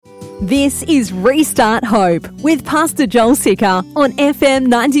This is Restart Hope with Pastor Joel Sicker on FM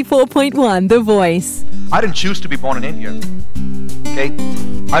 94.1 The Voice. I didn't choose to be born in India. Okay?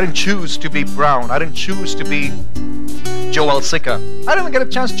 I didn't choose to be brown. I didn't choose to be Joel Sicker. I didn't get a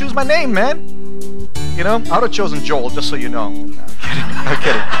chance to choose my name, man. You know, I would have chosen Joel, just so you know. No, I'm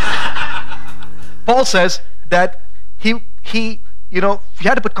kidding. Paul says that he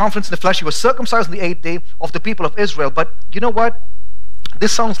had to put confidence in the flesh. He was circumcised on the 8th day of the people of Israel. But you know what?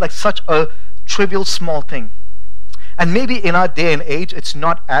 This sounds like such a trivial, small thing. And maybe in our day and age, it's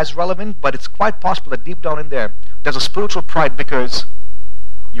not as relevant, but it's quite possible that deep down in there's a spiritual pride because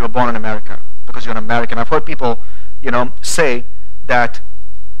you were born in America, because you're an American. I've heard people, say that,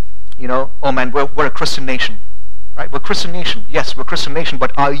 oh man, we're a Christian nation, right? We're a Christian nation. Yes, we're a Christian nation,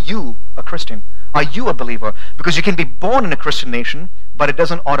 but are you a Christian? Are you a believer? Because you can be born in a Christian nation, but it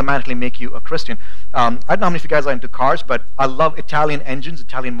doesn't automatically make you a Christian. I don't know how many of you guys are into cars, but I love Italian engines,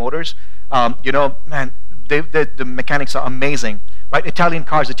 Italian motors. Man, the mechanics are amazing, right? Italian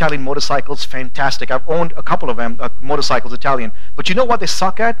cars, Italian motorcycles, fantastic. I've owned a couple of them, motorcycles, Italian. But you know what they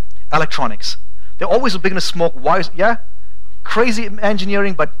suck at? Electronics. They're always beginning to smoke wires. Yeah? Crazy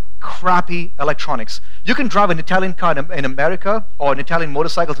engineering, but crappy electronics. You can drive an Italian car in America or an Italian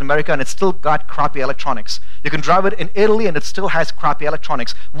motorcycle in America and it's still got crappy electronics. You can drive it in Italy and it still has crappy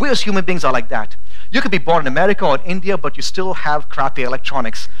electronics. We as human beings are like that. You could be born in America or in India, but you still have crappy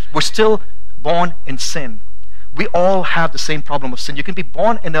electronics. We're still born in sin. We all have the same problem of sin. You can be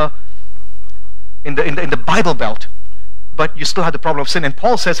born in the Bible Belt, but you still have the problem of sin. And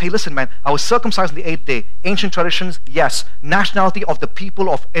Paul says, hey, listen, man, I was circumcised on the 8th day. Ancient traditions, yes. Nationality of the people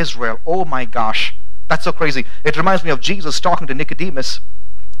of Israel. Oh my gosh. That's so crazy. It reminds me of Jesus talking to Nicodemus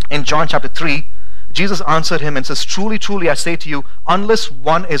in John chapter 3. Jesus answered him and says, truly, truly, I say to you, unless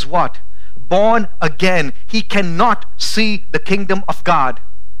one is what? Born again, he cannot see the kingdom of God.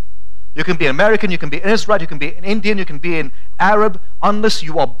 You can be American, you can be an Israelite, you can be an Indian, you can be an Arab. Unless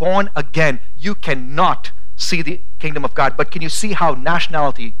you are born again, you cannot see the kingdom of God. But can you see how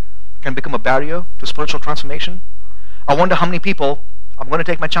nationality can become a barrier to spiritual transformation? I wonder how many people, I'm going to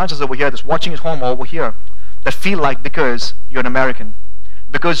take my chances over here, that's watching at home or over here, that feel like because you're an American,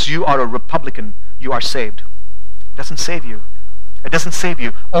 because you are a Republican, you are saved. It doesn't save you. It doesn't save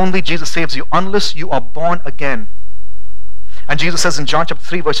you. Only Jesus saves you unless you are born again. And Jesus says in John chapter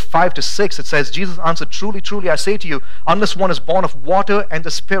 3, verse 5 to 6, it says, Jesus answered, truly, truly, I say to you, unless one is born of water and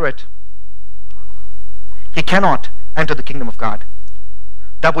the Spirit, he cannot enter the kingdom of God.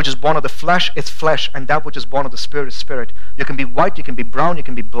 That which is born of the flesh is flesh, and that which is born of the Spirit is spirit. You can be white, you can be brown, you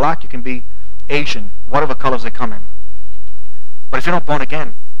can be black, you can be Asian, whatever colors they come in. But if you're not born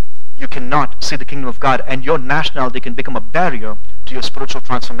again, you cannot see the kingdom of God, and your nationality can become a barrier to your spiritual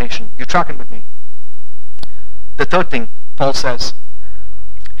transformation. You're tracking with me? The third thing Paul says,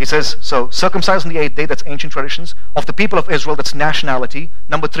 he says, so circumcised on the 8th day, that's ancient traditions. Of the people of Israel, that's nationality.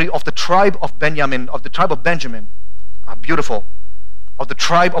 Number 3, of the tribe of Benjamin, beautiful. Of the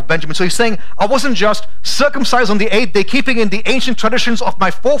tribe of Benjamin. So he's saying, I wasn't just circumcised on the 8th day, keeping in the ancient traditions of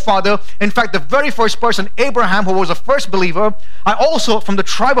my forefather. In fact, the very first person, Abraham, who was a first believer, I also, from the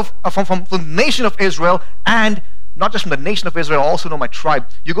tribe of, from the nation of Israel, and not just from the nation of Israel, I also know my tribe.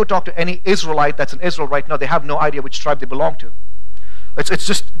 You go talk to any Israelite that's in Israel right now, they have no idea which tribe they belong to. It's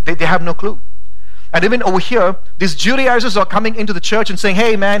just, they have no clue. And even over here, these Judaizers are coming into the church and saying,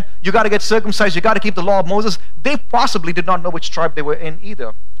 hey man, you got to get circumcised, you got to keep the law of Moses. They possibly did not know which tribe they were in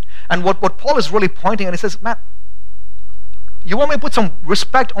either. And what Paul is really pointing, and he says, man, you want me to put some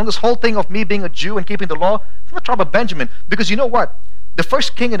respect on this whole thing of me being a Jew and keeping the law? From the tribe of Benjamin. Because you know what? The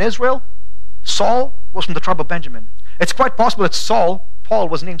first king in Israel, Saul, was from the tribe of Benjamin. It's quite possible that Paul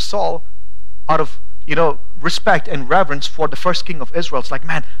was named Saul out of, respect and reverence for the first king of Israel. It's like,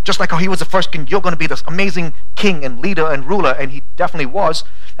 man, just like how he was the first king, you're going to be this amazing king and leader and ruler, and he definitely was.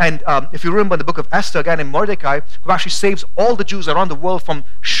 And if you remember in the book of Esther, again in Mordecai, who actually saves all the Jews around the world from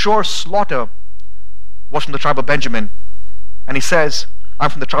sure slaughter, was from the tribe of Benjamin. And he says, I'm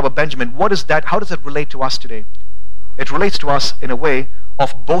from the tribe of Benjamin. What is that? How does it relate to us today? It relates to us in a way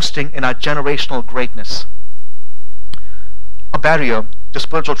of boasting in our generational greatness. A barrier to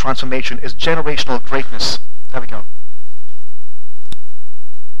spiritual transformation is generational greatness. There we go.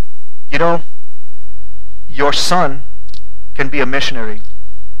 Your son can be a missionary.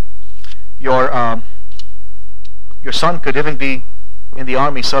 Your son could even be in the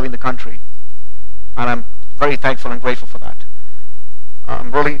army serving the country. And I'm very thankful and grateful for that.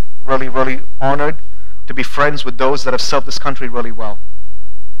 I'm really, really, really honored to be friends with those that have served this country really well.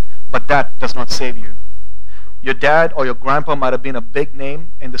 But that does not save you. Your dad or your grandpa might have been a big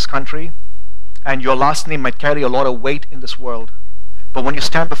name in this country, and your last name might carry a lot of weight in this world. But when you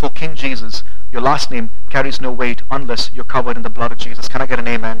stand before King Jesus, your last name carries no weight unless you're covered in the blood of Jesus. Can I get an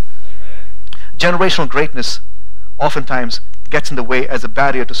amen? Generational greatness oftentimes gets in the way as a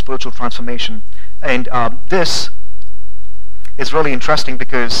barrier to spiritual transformation. And this is really interesting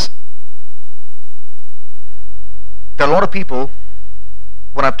because there are a lot of people,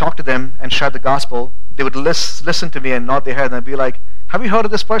 when I've talked to them and shared the gospel, they would listen to me and nod their head and I'd be like, have you heard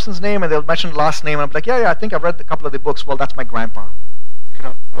of this person's name? And they'll mention the last name and I'll be like, yeah, I think I've read a couple of the books. Well, that's my grandpa.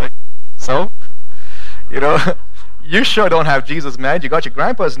 Like, so? You sure don't have Jesus, man. You got your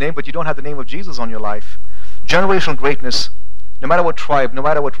grandpa's name, but you don't have the name of Jesus on your life. Generational greatness, no matter what tribe, no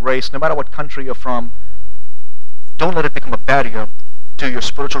matter what race, no matter what country you're from, don't let it become a barrier to your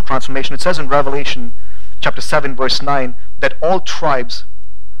spiritual transformation. It says in Revelation chapter 7, verse 9, that all tribes,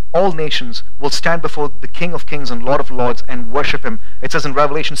 all nations will stand before the King of Kings and Lord of Lords and worship him. It says in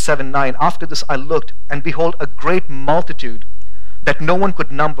Revelation 7:9, after this I looked, and behold, a great multitude that no one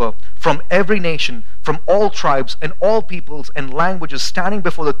could number, from every nation, from all tribes and all peoples and languages, standing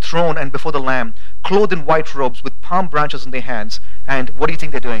before the throne and before the Lamb, clothed in white robes with palm branches in their hands. And what do you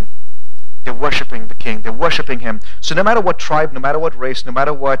think they're doing? They're worshiping the King. They're worshiping him. So no matter what tribe, no matter what race, no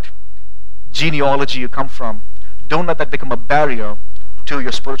matter what genealogy you come from, don't let that become a barrier to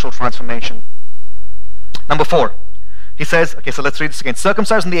your spiritual transformation. Number 4, he says, okay, so let's read this again.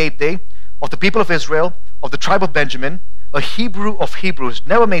 Circumcised on the 8th day of the people of Israel, of the tribe of Benjamin, a Hebrew of Hebrews.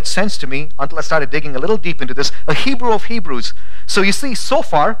 Never made sense to me until I started digging a little deep into this. A Hebrew of Hebrews. So you see, so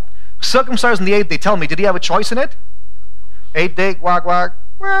far, circumcised on the 8th day, tell me, did he have a choice in it? 8th day, wag, wag,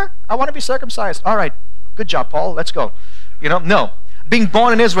 wag, I want to be circumcised. All right, good job, Paul, let's go. No. Being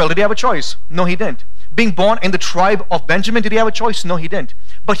born in Israel, did he have a choice? No, he didn't. Being born in the tribe of Benjamin, did he have a choice? No, he didn't.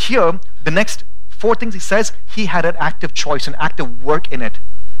 But here, the next 4 things he says, he had an active choice, an active work in it.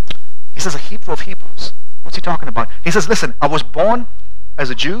 He says a Hebrew of Hebrews. What's he talking about? He says, listen, I was born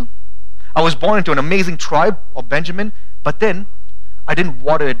as a Jew. I was born into an amazing tribe of Benjamin, but then I didn't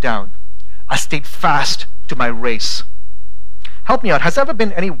water it down. I stayed fast to my race. Help me out. Has there ever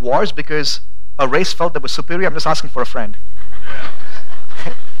been any wars because a race felt that was superior? I'm just asking for a friend.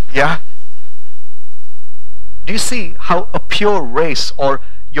 Yeah? Do you see how a pure race or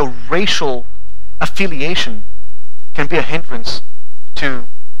your racial affiliation can be a hindrance to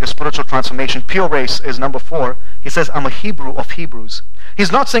your spiritual transformation? Pure race is number 4. He says, I'm a Hebrew of Hebrews.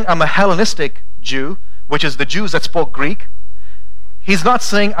 He's not saying I'm a Hellenistic Jew, which is the Jews that spoke Greek. He's not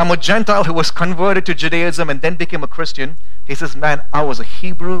saying I'm a Gentile who was converted to Judaism and then became a Christian. He says, man, I was a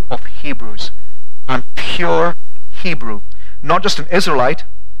Hebrew of Hebrews. I'm pure Hebrew. Not just an Israelite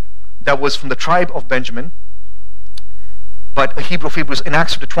that was from the tribe of Benjamin, but a Hebrew of Hebrews. In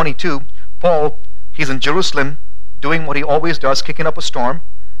Acts chapter 22, Paul, he's in Jerusalem doing what he always does, kicking up a storm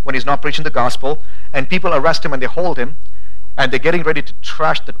when he's not preaching the gospel, and people arrest him and they hold him, and they're getting ready to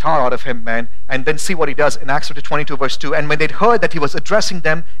trash the tar out of him, man. And then see what he does in Acts chapter 22, verse 2. And when they'd heard that he was addressing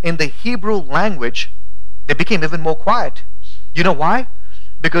them in the Hebrew language, they became even more quiet. You know why?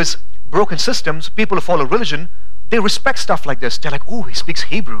 Because broken systems, people who follow religion, they respect stuff like this. They're like, oh, he speaks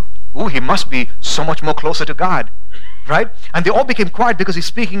Hebrew. Oh, he must be so much more closer to God. Right? And they all became quiet because he's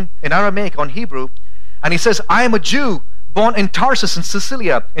speaking in Aramaic on Hebrew. And he says, I am a Jew born in Tarsus in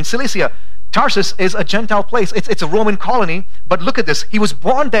Cilicia. Tarsus is a Gentile place. It's a Roman colony. But look at this. He was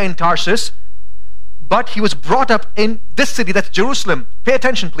born there in Tarsus, but he was brought up in this city, that's Jerusalem. Pay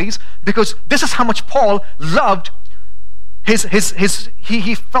attention, please, because this is how much Paul loved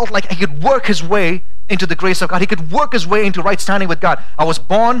he felt like he could work his way into the grace of God. He could work his way into right standing with God. I was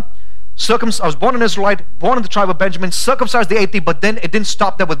born an Israelite, born in the tribe of Benjamin, circumcised the 8th day, but then it didn't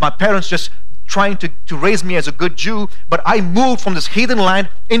stop there with my parents just trying to raise me as a good Jew, but I moved from this heathen land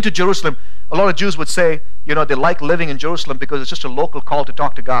into Jerusalem. A lot of Jews would say, they like living in Jerusalem because it's just a local call to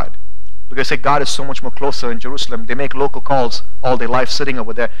talk to God. Because they say God is so much more closer in Jerusalem. They make local calls all their life sitting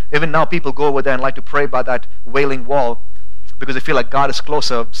over there. Even now people go over there and like to pray by that Wailing Wall because they feel like God is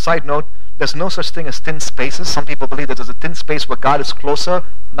closer. Side note, there's no such thing as thin spaces. Some people believe that there's a thin space where God is closer.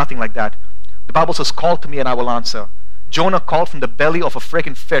 Nothing like that. The Bible says, call to me and I will answer. Jonah called from the belly of a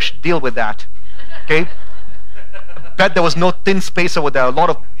freaking fish. Deal with that. Okay? Bet there was no thin space over there. A lot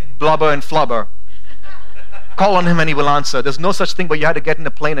of blubber and flubber. Call on him and he will answer. There's no such thing where you had to get in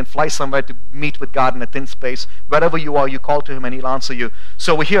a plane and fly somewhere to meet with God in a thin space. Wherever you are, you call to him and he'll answer you.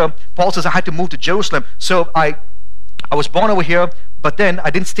 So over here, Paul says, I had to move to Jerusalem. So I was born over here, but then I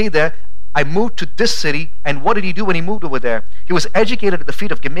didn't stay there. I moved to this city, and what did he do when he moved over there? He was educated at the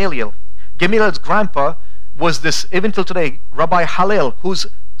feet of Gamaliel. Gamaliel's grandpa was this, even till today, Rabbi Hillel, who's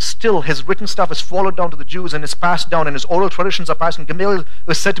still, his written stuff is followed down to the Jews and is passed down, and his oral traditions are passed on. Gamaliel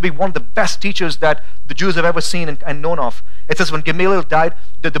is said to be one of the best teachers that the Jews have ever seen and known of. It says when Gamaliel died,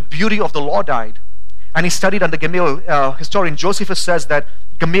 the beauty of the law died. And he studied under Gamaliel. Historian Josephus says that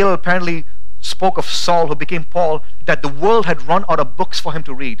Gamaliel apparently spoke of Saul, who became Paul, that the world had run out of books for him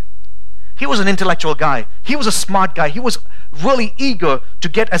to read. He was an intellectual guy. He was a smart guy. He was really eager to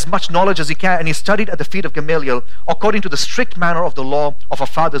get as much knowledge as he can, and he studied at the feet of Gamaliel according to the strict manner of the law of our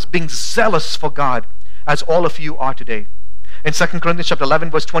fathers, being zealous for God, as all of you are today. In 2 Corinthians chapter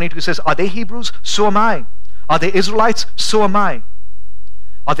 11, verse 22, it says, are they Hebrews? So am I. Are they Israelites? So am I.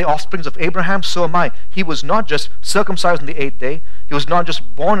 Are they offsprings of Abraham? So am I. He was not just circumcised on the 8th day. He was not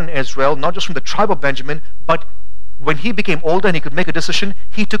just born in Israel, not just from the tribe of Benjamin, but when he became older and he could make a decision,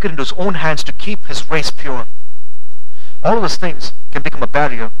 he took it into his own hands to keep his race pure. All of those things can become a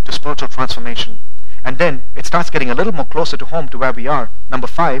barrier to spiritual transformation. And then it starts getting a little more closer to home, to where we are. Number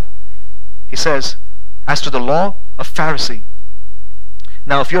 5, he says, as to the law, a Pharisee.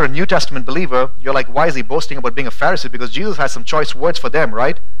 Now, if you're a New Testament believer, you're like, why is he boasting about being a Pharisee? Because Jesus has some choice words for them,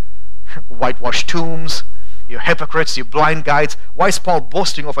 right? Whitewashed tombs, you hypocrites, you blind guides. Why is Paul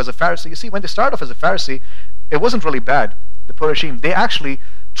boasting off as a Pharisee? You see, when they started off as a Pharisee, it wasn't really bad, the Purishim. They actually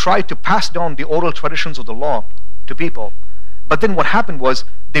tried to pass down the oral traditions of the law to people. But then what happened was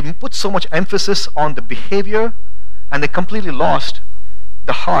they put so much emphasis on the behavior, and they completely lost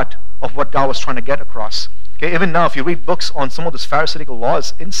the heart of what God was trying to get across. Okay, even now, if you read books on some of this Pharisaical law,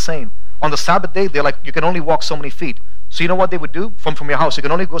 it's insane. On the Sabbath day, they're like, you can only walk so many feet. So you know what they would do from your house? You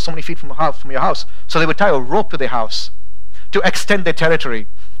can only go so many feet from your house. So they would tie a rope to their house to extend their territory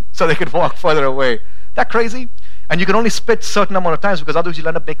so they could walk further away. That crazy? And you can only spit certain amount of times, because otherwise you'll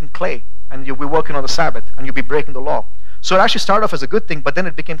end up making clay and you'll be working on the Sabbath and you'll be breaking the law. So it actually started off as a good thing, but then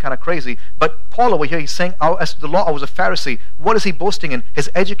it became kind of crazy. But Paul over here, he's saying, as to the law, I was a Pharisee. What is he boasting in? His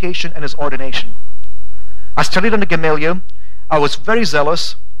education and his ordination. I studied under Gamaliel. I was very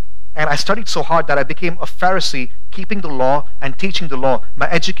zealous, and I studied so hard that I became a Pharisee, keeping the law and teaching the law. My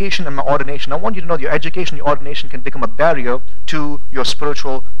education and my ordination. I want you to know your education, your ordination can become a barrier to your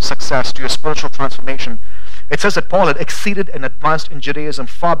spiritual success, to your spiritual transformation. It says that Paul had exceeded and advanced in Judaism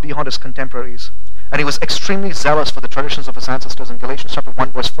far beyond his contemporaries. And he was extremely zealous for the traditions of his ancestors. In Galatians chapter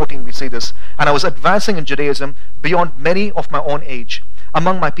 1, verse 14, we see this. And I was advancing in Judaism beyond many of my own age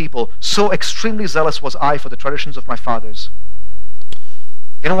among my people. So extremely zealous was I for the traditions of my fathers.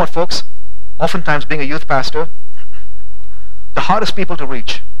 You know what, folks? Oftentimes, being a youth pastor, the hardest people to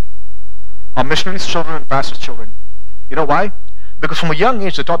reach are missionaries' children and pastors' children. You know why? Because from a young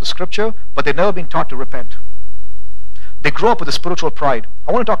age, they're taught the scripture, but they've never been taught to repent. They grow up with a spiritual pride.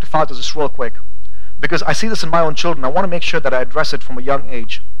 I want to talk to fathers just real quick, because I see this in my own children. I want to make sure that I address it from a young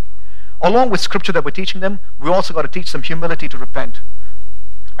age. Along with scripture that we're teaching them, we also got to teach them humility to repent.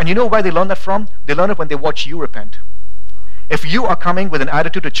 And you know where they learn that from? They learn it when they watch you repent. If you are coming with an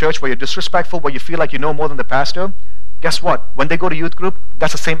attitude to church where you're disrespectful, where you feel like you know more than the pastor, guess what? When they go to youth group,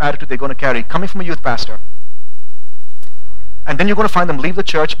 that's the same attitude they're going to carry, coming from a youth pastor. And then you're going to find them leave the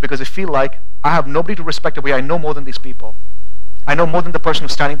church because they feel like, I have nobody to respect the way I know more than these people. I know more than the person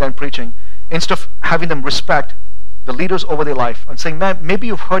who's standing there and preaching. Instead of having them respect the leaders over their life and saying, man, maybe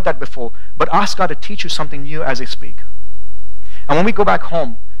you've heard that before, but ask God to teach you something new as they speak. And when we go back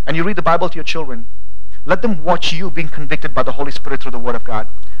home and you read the Bible to your children, let them watch you being convicted by the Holy Spirit through the Word of God.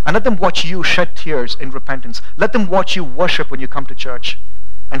 And let them watch you shed tears in repentance. Let them watch you worship when you come to church.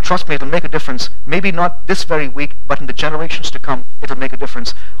 And trust me, it'll make a difference. Maybe not this very week, but in the generations to come, it'll make a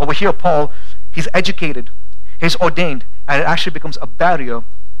difference. Over here, Paul, he's educated, he's ordained, and it actually becomes a barrier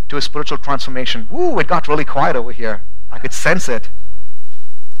to a spiritual transformation. Ooh, it got really quiet over here. I could sense it.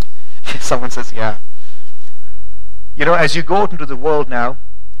 Someone says, yeah. You know, as you go out into the world now,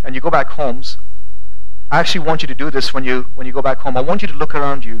 and you go back homes, I actually want you to do this when you go back home. I want you to look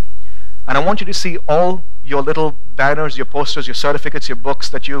around you, and I want you to see all your little banners, your posters, your certificates, your books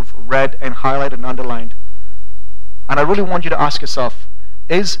that you've read and highlighted and underlined. And I really want you to ask yourself,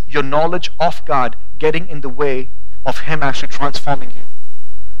 is your knowledge of God getting in the way of Him actually transforming you?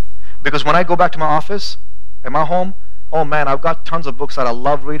 Because when I go back to my office, at my home, oh man, I've got tons of books that I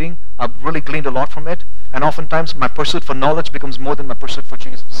love reading. I've really gleaned a lot from it. And oftentimes my pursuit for knowledge becomes more than my pursuit for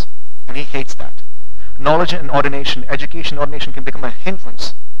Jesus. And He hates that. Knowledge and ordination, education and ordination can become a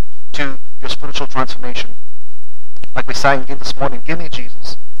hindrance to your spiritual transformation. Like we sang again this morning, give me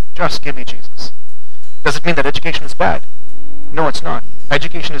Jesus. Just give me Jesus. Does it mean that education is bad? No, it's not.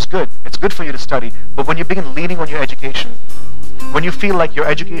 Education is good. It's good for you to study. But when you begin leaning on your education When you feel like your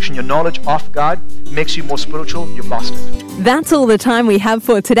education, your knowledge of God makes you more spiritual, you've lost it. That's all the time we have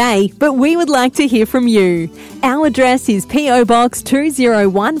for today, but we would like to hear from you. Our address is P.O. Box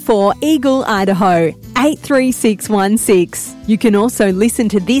 2014, Eagle, Idaho, 83616. You can also listen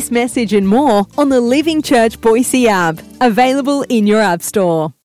to this message and more on the Living Church Boise app, available in your app store.